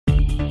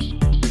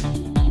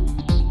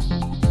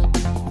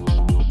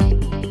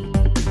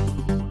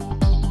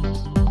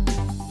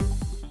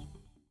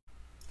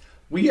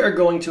We are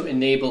going to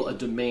enable a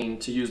domain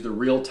to use the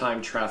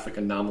real-time traffic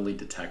anomaly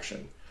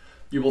detection.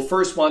 You will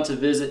first want to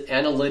visit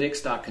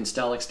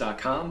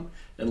analytics.constellix.com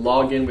and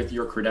log in with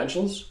your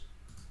credentials.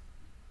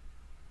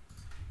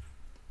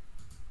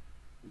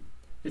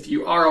 If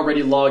you are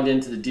already logged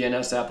into the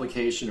DNS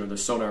application or the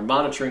sonar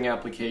monitoring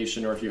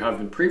application, or if you have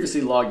been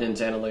previously logged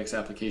into analytics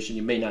application,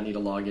 you may not need to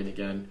log in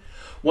again.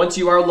 Once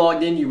you are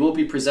logged in, you will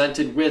be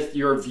presented with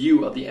your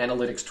view of the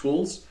analytics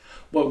tools.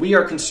 What we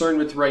are concerned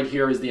with right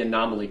here is the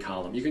anomaly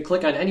column. You can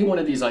click on any one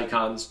of these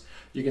icons.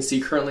 You can see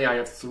currently I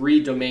have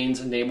 3 domains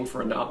enabled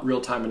for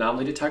real-time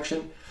anomaly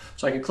detection.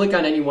 So I can click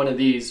on any one of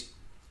these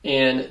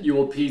and you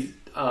will be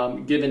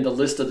given the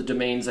list of the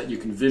domains that you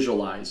can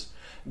visualize.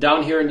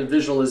 Down here in the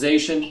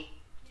visualization,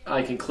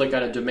 I can click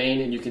on a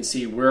domain and you can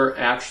see where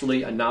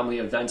actually anomaly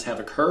events have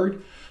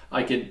occurred.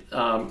 I could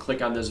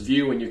click on this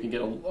view and you can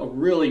get a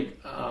really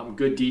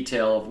good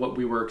detail of what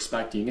we were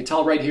expecting. You can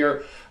tell right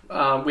here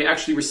we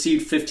actually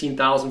received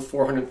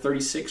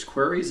 15,436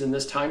 queries in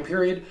this time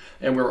period,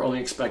 and we're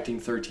only expecting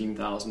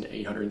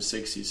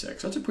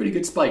 13,866. That's a pretty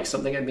good spike,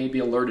 something I may be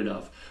alerted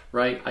of,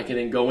 right? I can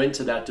then go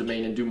into that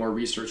domain and do more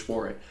research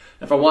for it.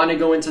 If I want to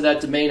go into that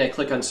domain, I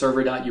click on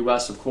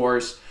server.us, of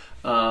course.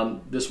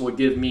 This will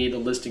give me the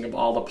listing of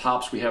all the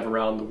POPs we have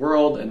around the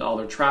world and all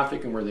their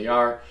traffic and where they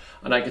are.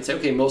 And I can say,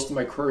 okay, most of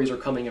my queries are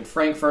coming in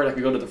Frankfurt. I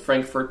can go to the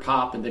Frankfurt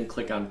POP and then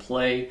click on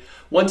play.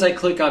 Once I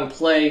click on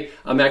play,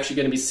 I'm actually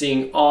going to be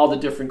seeing all the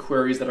different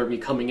queries that are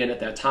coming in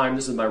at that time.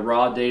 This is my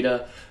raw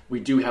data.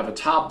 We do have a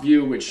top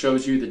view which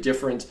shows you the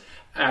different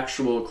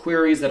actual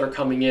queries that are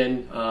coming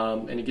in,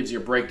 and it gives you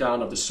a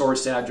breakdown of the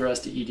source address,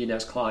 the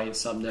EDNS client,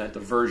 subnet, the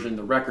version,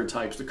 the record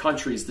types, the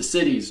countries, the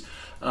cities.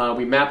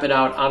 We map it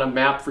out on a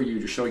map for you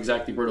to show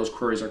exactly where those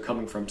queries are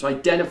coming from, to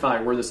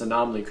identify where this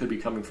anomaly could be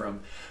coming from.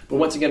 But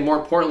once again, more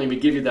importantly, we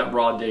give you that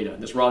raw data.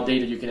 This raw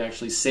data, you can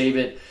actually save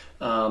it,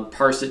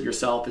 parse it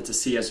yourself. It's a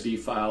CSV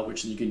file,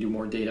 which you can do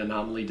more data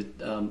anomaly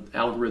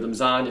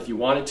algorithms on. If you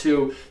wanted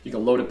to, you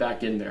can load it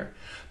back in there.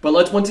 But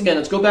let's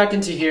go back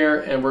into here,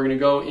 and we're going to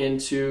go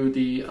into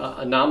the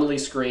anomaly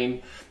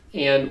screen.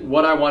 And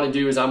what I want to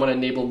do is I'm going to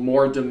enable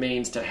more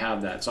domains to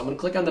have that. So I'm going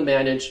to click on the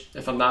manage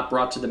if I'm not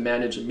brought to the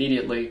manage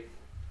immediately.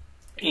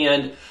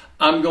 And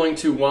I'm going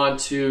to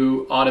want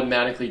to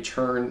automatically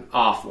turn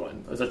off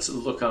one. Let's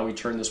look how we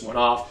turn this one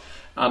off.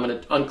 I'm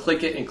going to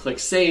unclick it and click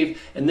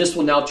save, and this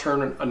will now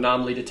turn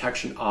anomaly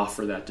detection off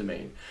for that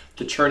domain.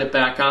 To turn it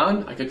back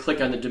on, I could click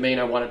on the domain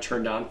I want it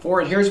turned on for,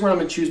 and here's where I'm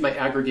going to choose my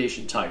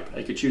aggregation type.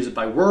 I could choose it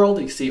by world.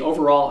 You can see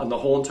overall on the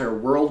whole entire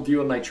world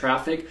view of my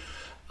traffic,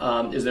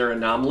 is there an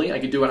anomaly? I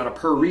could do it on a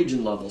per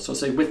region level. So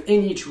say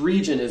within each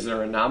region is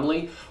there an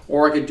anomaly,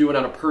 or I could do it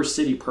on a per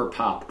city, per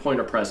POP, point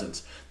of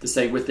presence, to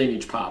say within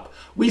each POP.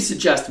 We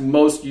suggest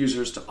most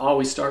users to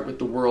always start with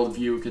the world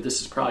view because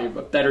this is probably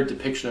a better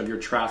depiction of your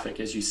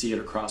traffic as you see it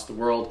across the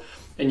world.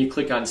 And you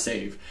click on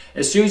save.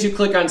 As soon as you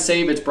click on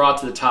save, it's brought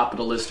to the top of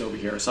the list over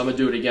here. So I'm going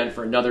to do it again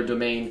for another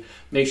domain.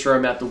 Make sure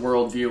I'm at the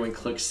world view and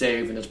click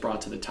save, and it's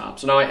brought to the top.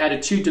 So now I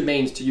added 2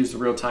 domains to use the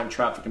real-time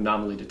traffic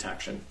anomaly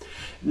detection.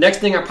 Next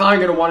thing I'm probably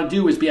going to want to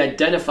do is be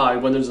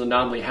identified when there's an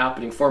anomaly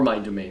happening for my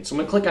domain. So I'm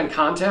going to click on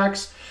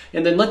contacts,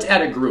 and then let's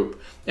add a group.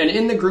 And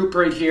in the group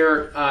right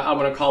here, I'm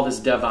going to call this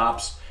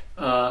DevOps.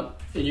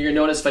 And you're going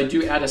to notice if I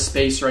do add a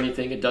space or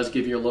anything, it does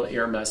give you a little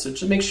error message.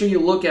 So make sure you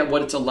look at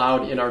what it's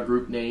allowed in our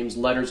group names.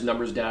 Letters,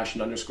 numbers, dash,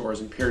 and underscores,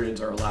 and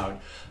periods are allowed.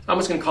 I'm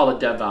just going to call it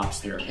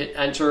DevOps here. Hit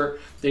enter,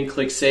 then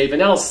click save,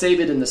 and now I'll save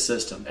it in the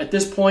system. At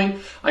this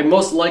point, I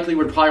most likely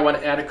would probably want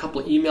to add a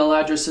couple email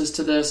addresses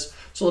to this.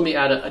 So let me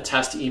add a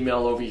test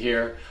email over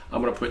here.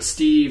 I'm going to put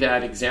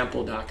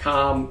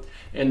steve@example.com,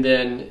 and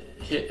then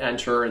hit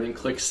enter and then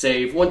click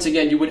save. Once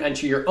again, you would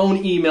enter your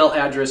own email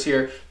address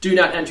here. Do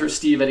not enter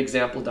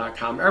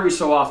steve@example.com. Every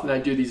so often I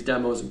do these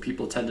demos and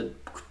people tend to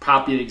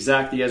copy it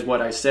exactly as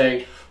what I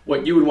say.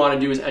 What you would want to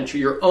do is enter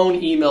your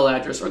own email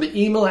address or the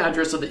email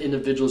address of the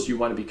individuals you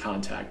want to be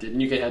contacted.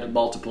 And you can add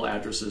multiple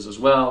addresses as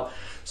well.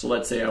 So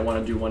let's say I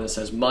want to do one that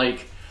says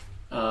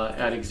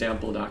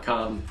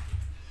mike@example.com.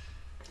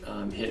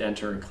 Hit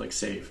enter and click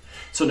save.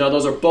 So now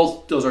those are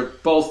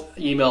both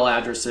email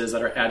addresses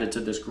that are added to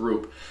this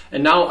group.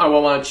 And now I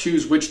will want to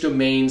choose which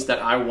domains that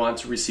I want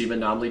to receive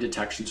anomaly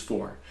detections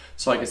for.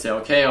 So I can say,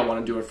 okay, I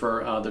want to do it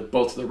for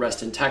both the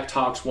REST and Tech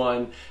Talks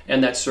one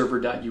and that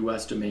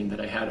server.us domain that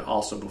I had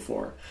also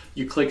before.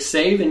 You click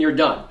save and you're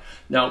done.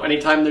 Now,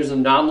 anytime there's an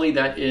anomaly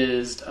that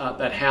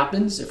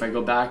happens, if I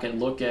go back and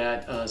look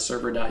at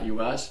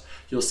server.us,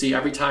 you'll see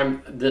every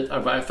time that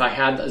if I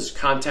had this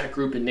contact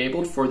group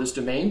enabled for this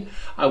domain,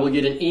 I will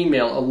get an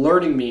email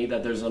alerting me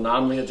that there's an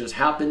anomaly that just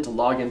happened to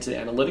log into the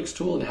analytics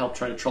tool and help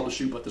try to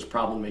troubleshoot what this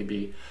problem may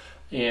be.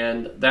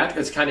 And that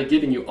is kind of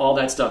giving you all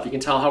that stuff. You can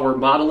tell how we're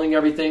modeling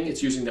everything.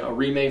 It's using the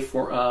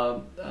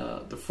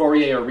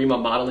Fourier-ARIMA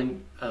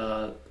modeling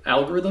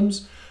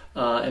algorithms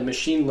and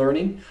machine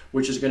learning,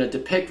 which is going to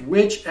depict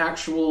which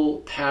actual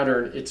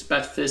pattern it's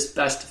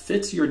best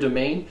fits your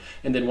domain.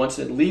 And then once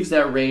it leaves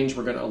that range,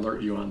 we're going to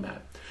alert you on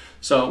that.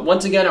 So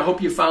once again, I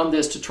hope you found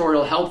this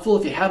tutorial helpful.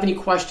 If you have any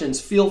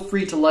questions, feel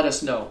free to let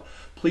us know.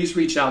 please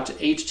reach out to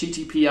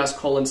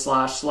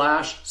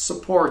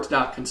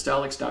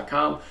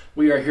https://support.constellix.com.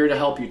 We are here to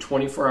help you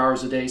 24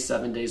 hours a day,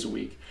 7 days a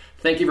week.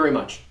 Thank you very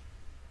much.